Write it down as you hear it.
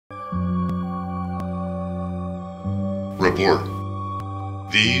Report.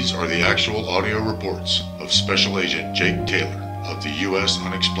 These are the actual audio reports of Special Agent Jake Taylor of the U.S.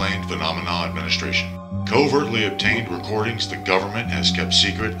 Unexplained Phenomena Administration. Covertly obtained recordings the government has kept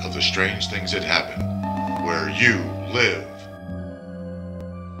secret of the strange things that happen where you live.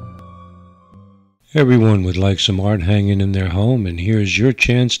 Everyone would like some art hanging in their home, and here's your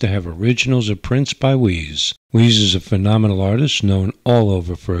chance to have originals of prints by Wheeze. Wheeze is a phenomenal artist known all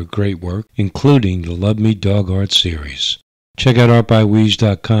over for her great work, including the Love Me Dog Art series. Check out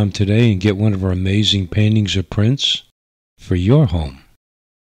artbywheeze.com today and get one of her amazing paintings or prints for your home.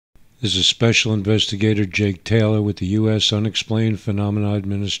 This is Special Investigator Jake Taylor with the U.S. Unexplained Phenomena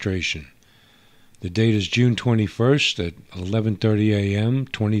Administration. The date is June 21st at 11:30 a.m.,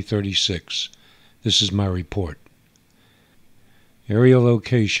 2036. This is my report. Area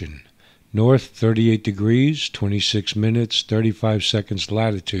location: north 38 degrees, 26 minutes, 35 seconds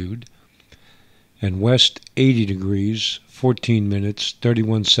latitude, and west 80 degrees, 14 minutes,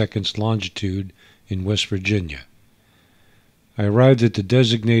 31 seconds longitude in West Virginia. I arrived at the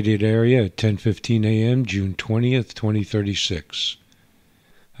designated area at 10:15 a.m., June 20th, 2036.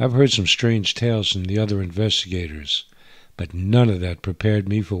 I've heard some strange tales from the other investigators, but none of that prepared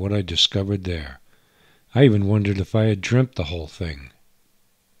me for what I discovered there. I even wondered if I had dreamt the whole thing.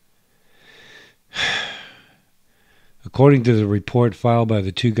 According to the report filed by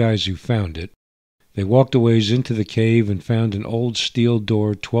the two guys who found it, they walked a ways into the cave and found an old steel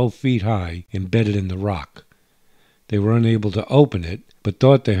door 12 feet high embedded in the rock. They were unable to open it, but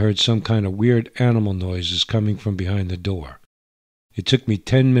thought they heard some kind of weird animal noises coming from behind the door. It took me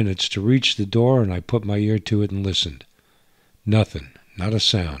 10 minutes to reach the door, and I put my ear to it and listened. Nothing, not a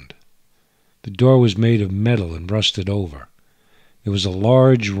sound. The door was made of metal and rusted over. There was a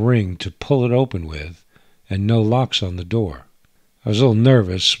large ring to pull it open with, and no locks on the door. I was a little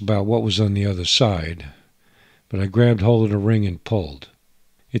nervous about what was on the other side, but I grabbed hold of the ring and pulled.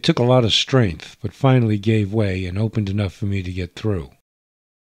 It took a lot of strength, but finally gave way and opened enough for me to get through.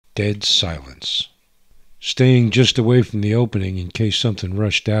 Dead silence. Staying just away from the opening in case something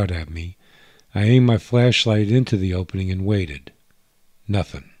rushed out at me, I aimed my flashlight into the opening and waited.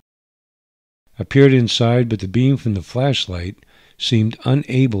 Nothing. I peered inside, but the beam from the flashlight seemed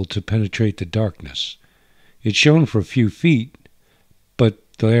unable to penetrate the darkness. It shone for a few feet, but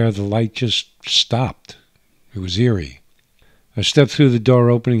there the light just stopped. It was eerie. I stepped through the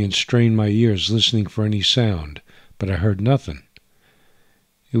door opening and strained my ears, listening for any sound, but I heard nothing.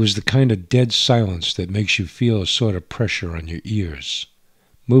 It was the kind of dead silence that makes you feel a sort of pressure on your ears.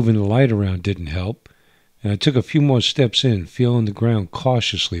 Moving the light around didn't help, and I took a few more steps in, feeling the ground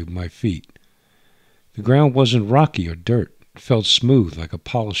cautiously with my feet. The ground wasn't rocky or dirt. It felt smooth like a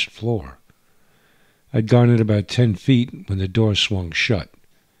polished floor. I'd gone in about 10 feet when the door swung shut.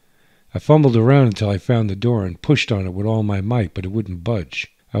 I fumbled around until I found the door and pushed on it with all my might, but it wouldn't budge.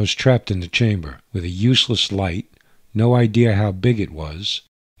 I was trapped in the chamber, with a useless light, no idea how big it was,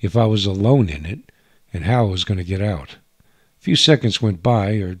 if I was alone in it, and how I was going to get out. A few seconds went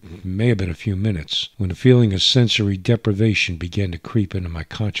by, or it may have been a few minutes, when a feeling of sensory deprivation began to creep into my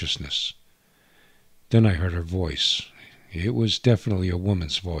consciousness. Then I heard her voice. It was definitely a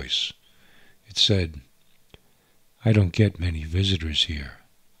woman's voice. It said, "I don't get many visitors here."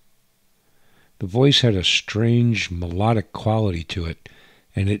 The voice had a strange, melodic quality to it,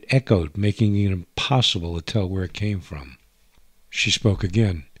 and it echoed, making it impossible to tell where it came from. She spoke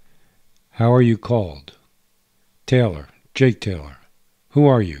again. "How are you called?" "Taylor, Jake Taylor." "Who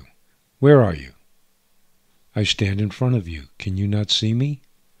are you? Where are you?" "I stand in front of you. Can you not see me?"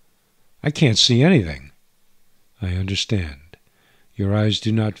 "I can't see anything." "I understand. Your eyes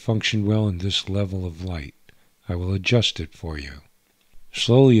do not function well in this level of light. I will adjust it for you."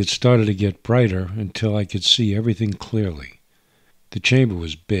 Slowly it started to get brighter until I could see everything clearly. The chamber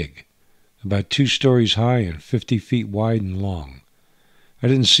was big, about 2 stories high and 50 feet wide and long. I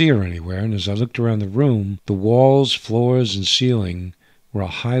didn't see her anywhere, and as I looked around the room, the walls, floors, and ceiling were a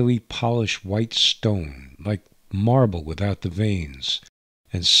highly polished white stone, like marble without the veins,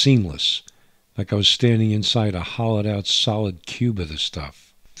 and seamless, like I was standing inside a hollowed-out solid cube of the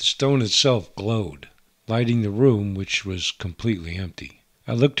stuff. The stone itself glowed, lighting the room, which was completely empty.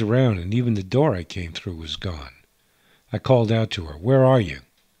 I looked around, and even the door I came through was gone. I called out to her, "Where are you?"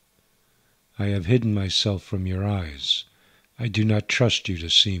 "I have hidden myself from your eyes. I do not trust you to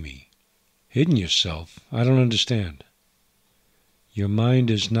see me." "Hidden yourself? I don't understand." "Your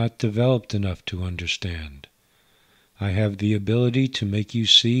mind is not developed enough to understand. I have the ability to make you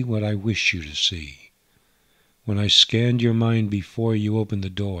see what I wish you to see. When I scanned your mind before you opened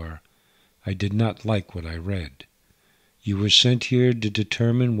the door, I did not like what I read. You were sent here to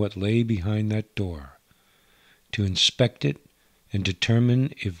determine what lay behind that door. to inspect it and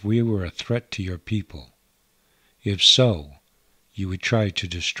determine if we were a threat to your people. If so, you would try to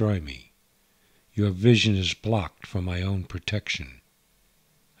destroy me. Your vision is blocked for my own protection."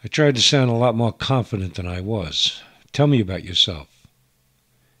 I tried to sound a lot more confident than I was. "Tell me about yourself."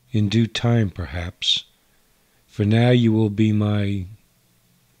 "In due time, perhaps. For now you will be my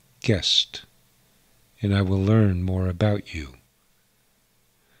guest, and I will learn more about you."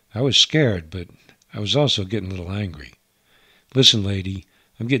 I was scared, but I was also getting a little angry. "Listen, lady,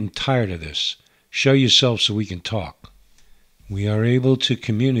 I'm getting tired of this. Show yourself so we can talk." "We are able to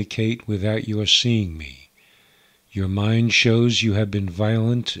communicate without your seeing me. Your mind shows you have been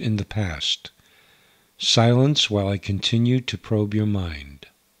violent in the past. Silence while I continue to probe your mind."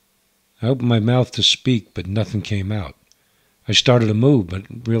 I opened my mouth to speak, but nothing came out. I started to move,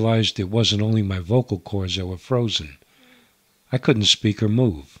 but realized it wasn't only my vocal cords that were frozen. I couldn't speak or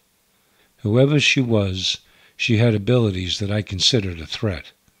move. Whoever she was, she had abilities that I considered a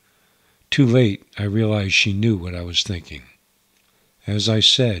threat. Too late, I realized she knew what I was thinking. "As I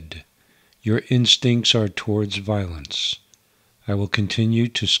said, your instincts are towards violence. I will continue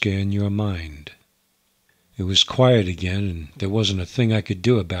to scan your mind." It was quiet again, and there wasn't a thing I could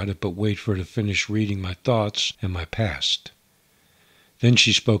do about it but wait for her to finish reading my thoughts and my past. Then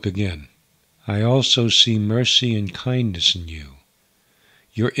she spoke again. "I also see mercy and kindness in you.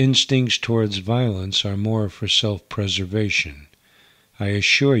 Your instincts towards violence are more for self-preservation. I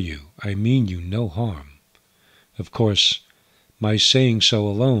assure you, I mean you no harm. Of course, my saying so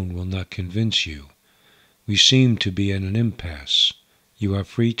alone will not convince you. We seem to be at an impasse. You are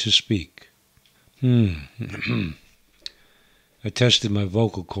free to speak." I tested my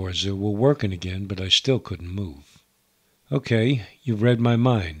vocal cords. They were working again, but I still couldn't move. "Okay, you've read my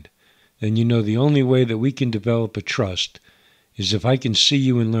mind. Then you know the only way that we can develop a trust is if I can see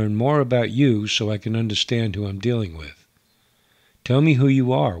you and learn more about you so I can understand who I'm dealing with. Tell me who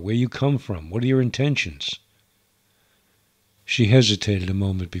you are, where you come from, what are your intentions?" She hesitated a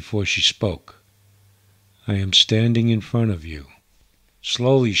moment before she spoke. "I am standing in front of you."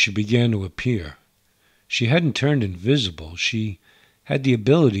 Slowly she began to appear. She hadn't turned invisible. She had the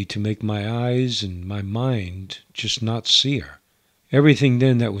ability to make my eyes and my mind just not see her. Everything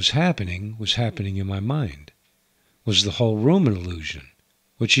then that was happening in my mind. Was the whole room an illusion?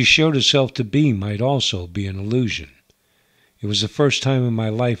 What she showed herself to be might also be an illusion. It was the first time in my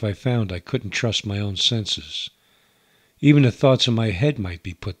life I found I couldn't trust my own senses. Even the thoughts in my head might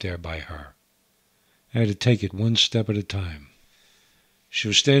be put there by her. I had to take it one step at a time. She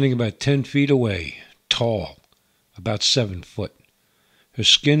was standing about 10 feet away, tall, about 7 foot. Her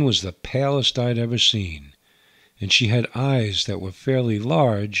skin was the palest I'd ever seen, and she had eyes that were fairly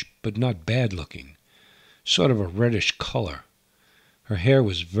large, but not bad-looking, sort of a reddish color. Her hair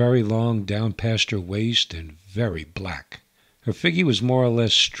was very long down past her waist and very black. Her figure was more or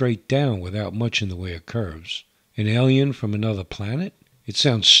less straight down without much in the way of curves. An alien from another planet? It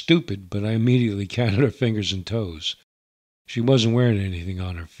sounds stupid, but I immediately counted her fingers and toes. She wasn't wearing anything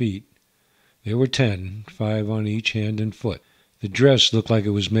on her feet. There were 10, 5 on each hand and foot. The dress looked like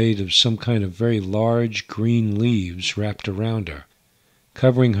it was made of some kind of very large green leaves wrapped around her,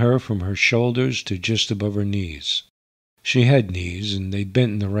 covering her from her shoulders to just above her knees. She had knees, and they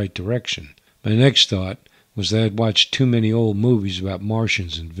bent in the right direction. My next thought was that I'd watched too many old movies about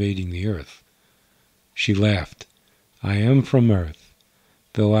Martians invading the Earth. She laughed. "I am from Earth,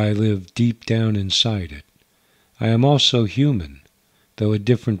 though I live deep down inside it. I am also human, though a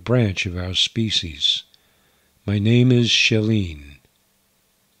different branch of our species. My name is Shelleen."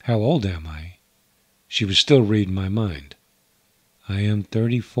 "How old am I?" She was still reading my mind. "I am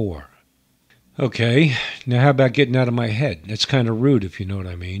 34. "Okay, now how about getting out of my head? That's kind of rude, if you know what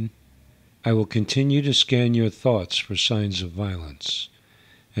I mean. I will continue to scan your thoughts for signs of violence.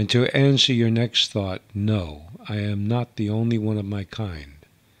 And to answer your next thought, no, I am not the only one of my kind.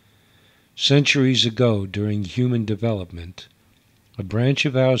 Centuries ago, during human development, a branch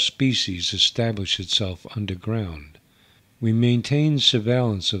of our species established itself underground. We maintained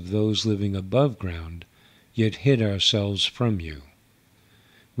surveillance of those living above ground, yet hid ourselves from you.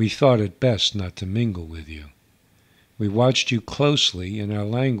 We thought it best not to mingle with you. We watched you closely, and our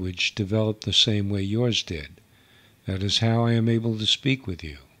language developed the same way yours did. That is how I am able to speak with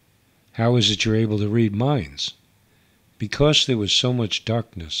you. How is it you're able to read minds? Because there was so much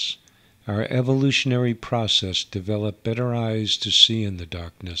darkness, our evolutionary process developed better eyes to see in the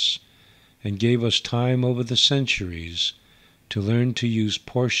darkness, and gave us time over the centuries to learn to use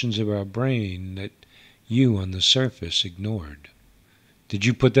portions of our brain that you on the surface ignored. Did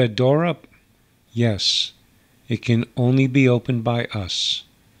you put that door up? Yes. It can only be opened by us.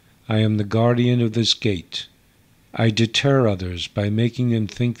 I am the guardian of this gate. I deter others by making them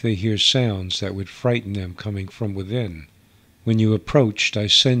think they hear sounds that would frighten them coming from within. When you approached, I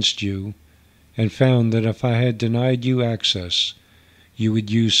sensed you and found that if I had denied you access, you would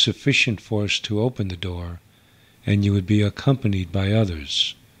use sufficient force to open the door, and you would be accompanied by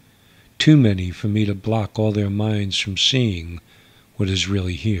others. Too many for me to block all their minds from seeing what is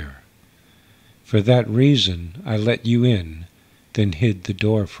really here. For that reason, I let you in, then hid the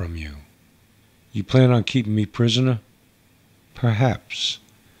door from you. You plan on keeping me prisoner? Perhaps.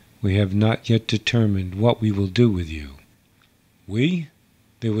 We have not yet determined what we will do with you. We?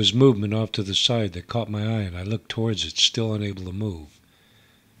 There was movement off to the side that caught my eye, and I looked towards it, still unable to move.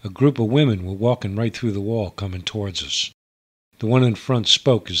 A group of women were walking right through the wall, coming towards us. The one in front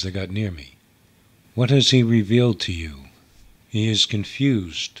spoke as they got near me. What has he revealed to you? He is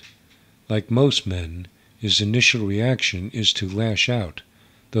confused. Like most men, his initial reaction is to lash out,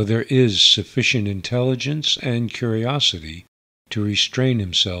 though there is sufficient intelligence and curiosity to restrain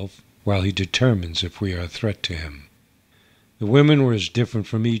himself while he determines if we are a threat to him. The women were as different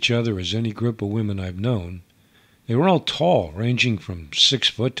from each other as any group of women I've known. They were all tall, ranging from 6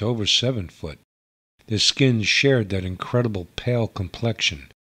 foot to over 7 foot. Their skins shared that incredible pale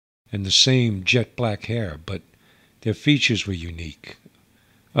complexion and the same jet black hair, but their features were unique,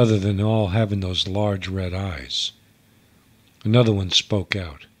 other than all having those large red eyes. Another one spoke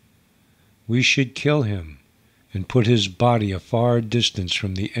out. We should kill him and put his body a far distance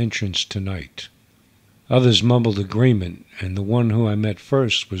from the entrance tonight. Others mumbled agreement, and the one who I met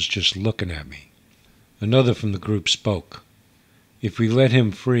first was just looking at me. Another from the group spoke. If we let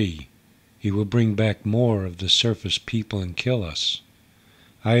him free, he will bring back more of the surface people and kill us.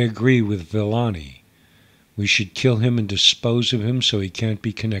 I agree with Villani. We should kill him and dispose of him so he can't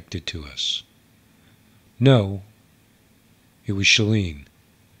be connected to us. No, it was Shalene.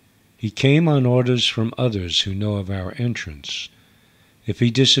 He came on orders from others who know of our entrance. If he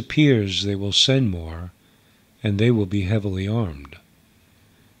disappears, they will send more, and they will be heavily armed.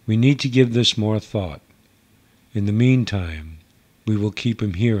 We need to give this more thought. In the meantime, we will keep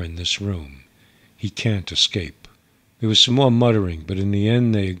him here in this room. He can't escape. There was some more muttering, but in the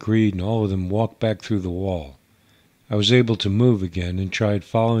end they agreed and all of them walked back through the wall. I was able to move again and tried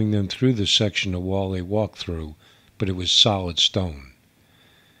following them through the section of wall they walked through, but it was solid stone.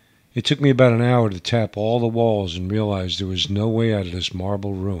 It took me about an hour to tap all the walls and realize there was no way out of this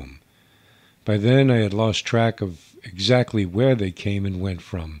marble room. By then I had lost track of exactly where they came and went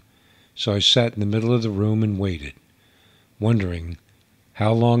from, so I sat in the middle of the room and waited, wondering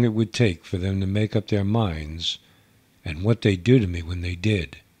how long it would take for them to make up their minds and what they'd do to me when they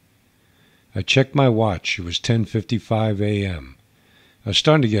did. I checked my watch. It was 10:55 a.m. I was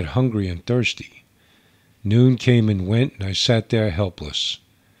starting to get hungry and thirsty. Noon came and went, and I sat there helpless.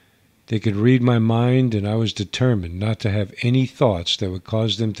 They could read my mind, and I was determined not to have any thoughts that would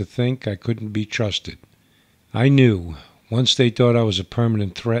cause them to think I couldn't be trusted. I knew, once they thought I was a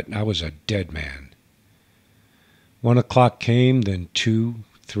permanent threat, I was a dead man. 1 o'clock came, then 2,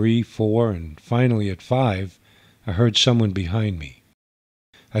 3, 4, and finally at 5, I heard someone behind me.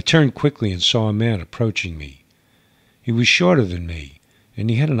 I turned quickly and saw a man approaching me. He was shorter than me, and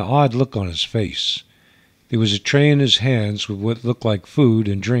he had an odd look on his face. There was a tray in his hands with what looked like food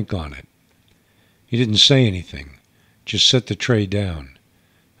and drink on it. He didn't say anything, just set the tray down.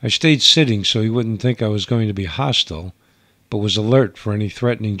 I stayed sitting so he wouldn't think I was going to be hostile, but was alert for any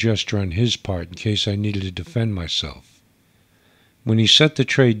threatening gesture on his part in case I needed to defend myself. When he set the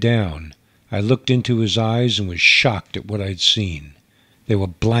tray down, I looked into his eyes and was shocked at what I'd seen. They were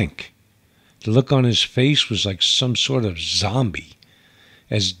blank. The look on his face was like some sort of zombie.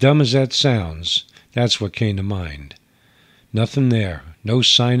 As dumb as that sounds, that's what came to mind. Nothing there, no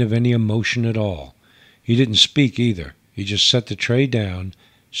sign of any emotion at all. He didn't speak either. He just set the tray down,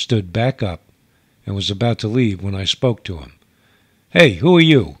 stood back up, and was about to leave when I spoke to him. "Hey, who are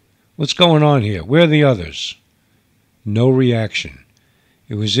you? What's going on here? Where are the others?" No reaction.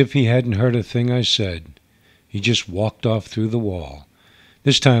 It was as if he hadn't heard a thing I said. He just walked off through the wall.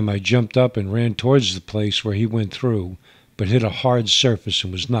 This time I jumped up and ran towards the place where he went through, but hit a hard surface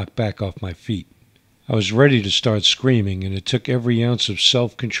and was knocked back off my feet. I was ready to start screaming, and it took every ounce of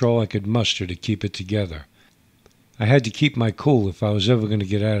self-control I could muster to keep it together. I had to keep my cool if I was ever going to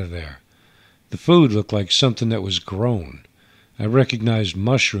get out of there. The food looked like something that was grown. I recognized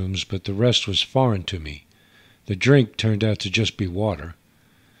mushrooms, but the rest was foreign to me. The drink turned out to just be water.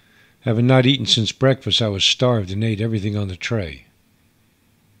 Having not eaten since breakfast, I was starved and ate everything on the tray.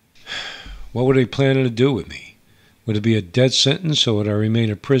 What were they planning to do with me? Would it be a death sentence, or would I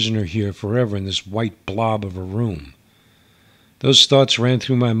remain a prisoner here forever in this white blob of a room? Those thoughts ran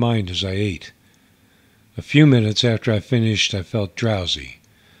through my mind as I ate. A few minutes after I finished, I felt drowsy.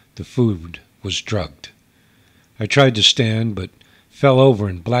 The food was drugged. I tried to stand, but fell over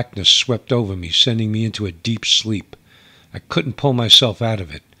and blackness swept over me, sending me into a deep sleep. I couldn't pull myself out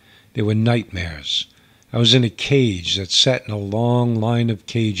of it. They were nightmares. I was in a cage that sat in a long line of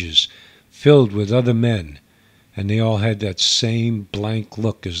cages, filled with other men, and they all had that same blank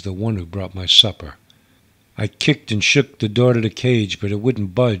look as the one who brought my supper. I kicked and shook the door to the cage, but it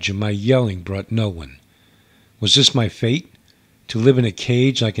wouldn't budge, and my yelling brought no one. Was this my fate? To live in a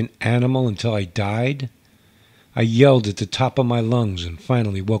cage like an animal until I died? I yelled at the top of my lungs and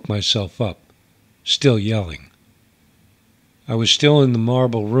finally woke myself up, still yelling. I was still in the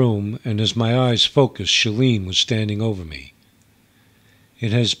marble room, and as my eyes focused, Shalene was standing over me.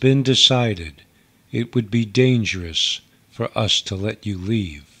 It has been decided it would be dangerous for us to let you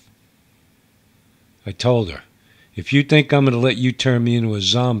leave. I told her, if you think I'm going to let you turn me into a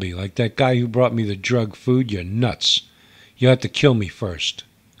zombie like that guy who brought me the drug food, you're nuts. You have to kill me first.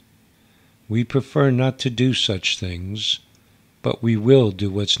 We prefer not to do such things, but we will do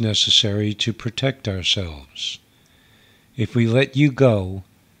what's necessary to protect ourselves. If we let you go,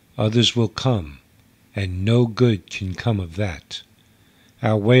 others will come, and no good can come of that.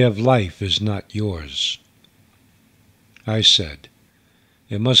 Our way of life is not yours. I said,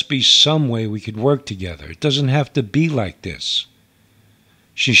 there must be some way we could work together. It doesn't have to be like this.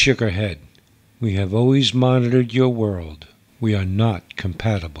 She shook her head. We have always monitored your world. We are not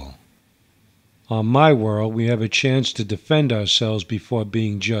compatible. On my world, we have a chance to defend ourselves before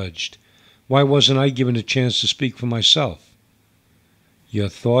being judged. Why wasn't I given a chance to speak for myself? Your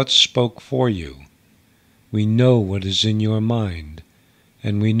thoughts spoke for you. We know what is in your mind,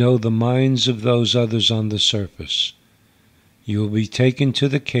 and we know the minds of those others on the surface. You will be taken to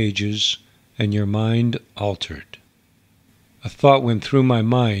the cages, and your mind altered. A thought went through my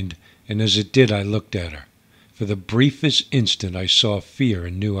mind, and as it did, I looked at her. For the briefest instant, I saw fear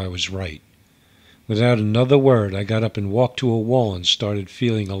and knew I was right. Without another word, I got up and walked to a wall and started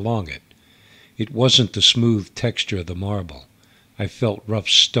feeling along it. It wasn't the smooth texture of the marble. I felt rough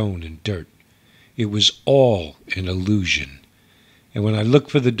stone and dirt. It was all an illusion. And when I looked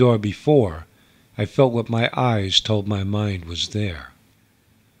for the door before, I felt what my eyes told my mind was there.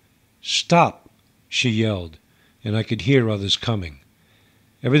 "Stop!" she yelled, and I could hear others coming.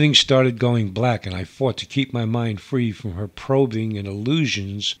 Everything started going black, and I fought to keep my mind free from her probing and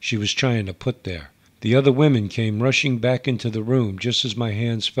illusions she was trying to put there. The other women came rushing back into the room just as my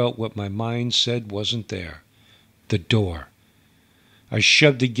hands felt what my mind said wasn't there. The door. I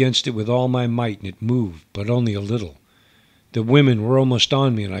shoved against it with all my might, and it moved, but only a little. The women were almost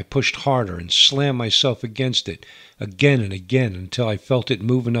on me, and I pushed harder and slammed myself against it again and again until I felt it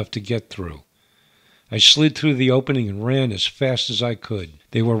move enough to get through. I slid through the opening and ran as fast as I could.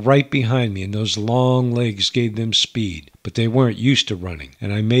 They were right behind me, and those long legs gave them speed, but they weren't used to running,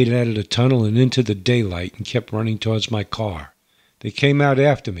 and I made it out of the tunnel and into the daylight and kept running towards my car. They came out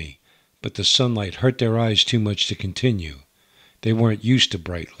after me, but the sunlight hurt their eyes too much to continue. They weren't used to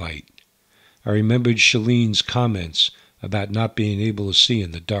bright light. I remembered Shalene's comments about not being able to see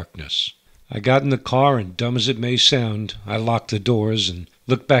in the darkness. I got in the car, and dumb as it may sound, I locked the doors and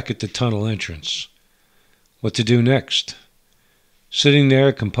looked back at the tunnel entrance. What to do next? Sitting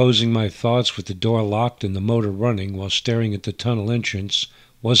there, composing my thoughts with the door locked and the motor running while staring at the tunnel entrance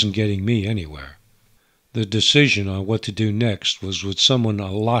wasn't getting me anywhere. The decision on what to do next was with someone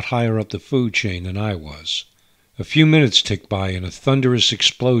a lot higher up the food chain than I was. A few minutes ticked by, and a thunderous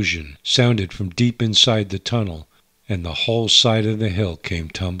explosion sounded from deep inside the tunnel, and the whole side of the hill came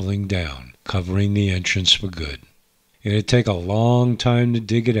tumbling down, covering the entrance for good. It'd take a long time to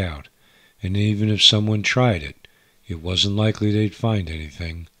dig it out, and even if someone tried it, it wasn't likely they'd find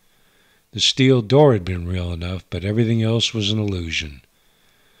anything. The steel door had been real enough, but everything else was an illusion.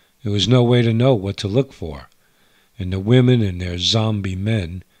 There was no way to know what to look for, and the women and their zombie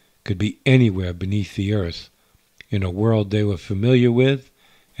men could be anywhere beneath the earth, in a world they were familiar with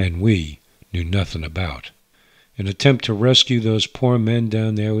and we knew nothing about. An attempt to rescue those poor men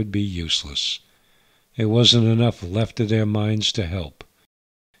down there would be useless. There wasn't enough left of their minds to help.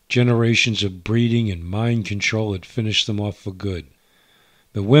 Generations of breeding and mind control had finished them off for good.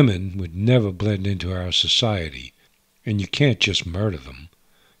 The women would never blend into our society, and you can't just murder them.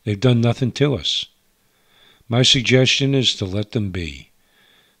 They've done nothing to us. My suggestion is to let them be.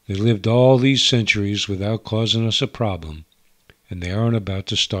 They lived all these centuries without causing us a problem, and they aren't about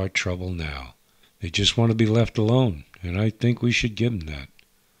to start trouble now. They just want to be left alone, and I think we should give them that.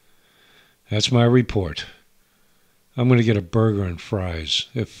 That's my report. I'm going to get a burger and fries.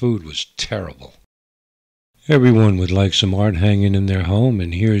 Their food was terrible. Everyone would like some art hanging in their home,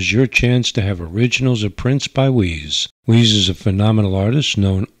 and here's your chance to have originals of prints by Wheeze. Wheeze is a phenomenal artist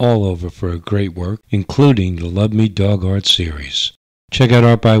known all over for her great work, including the Love Me Dog Art series. Check out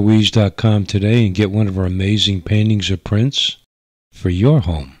artbywheeze.com today and get one of her amazing paintings or prints for your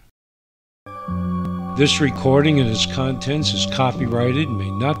home. This recording and its contents is copyrighted and may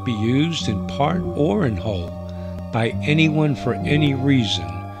not be used in part or in whole by anyone for any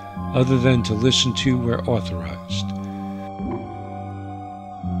reason other than to listen to where authorized.